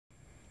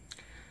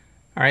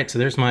Alright, so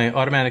there's my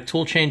automatic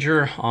tool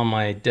changer on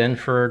my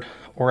Denford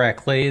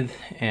Orac lathe,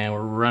 and we're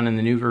running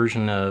the new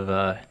version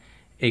of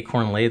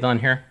Acorn lathe on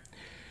here.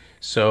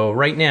 So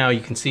right now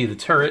you can see the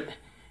turret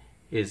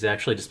is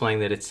actually displaying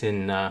that it's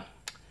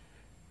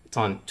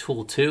on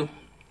tool 2,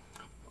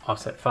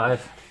 offset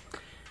 5.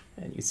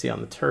 And you see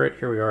on the turret,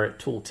 here we are at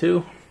tool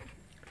 2.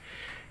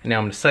 And now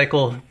I'm going to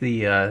cycle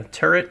the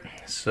turret,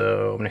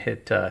 so I'm going to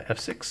hit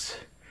F6.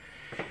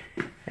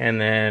 And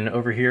then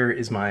over here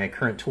is my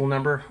current tool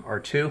number,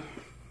 R2.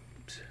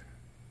 Oops.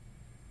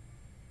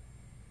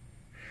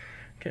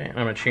 Okay, I'm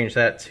going to change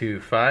that to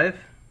 5.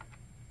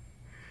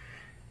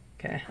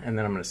 Okay, and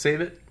then I'm going to save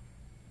it.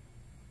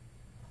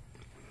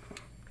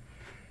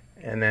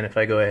 And then if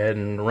I go ahead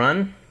and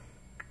run,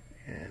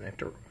 and I have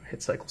to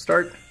hit cycle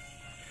start.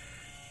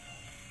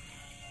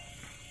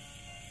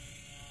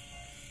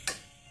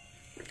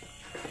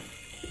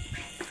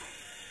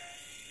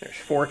 There's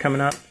 4 coming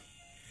up,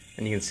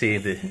 and you can see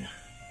the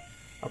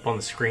up on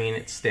the screen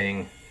it's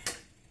staying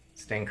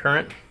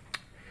current.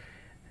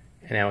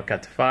 And now it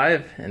got to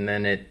 5, and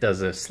then it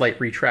does a slight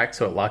retract,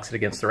 so it locks it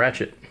against the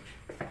ratchet.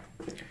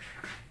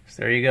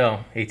 So there you go,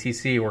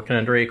 ATC working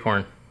under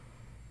Acorn.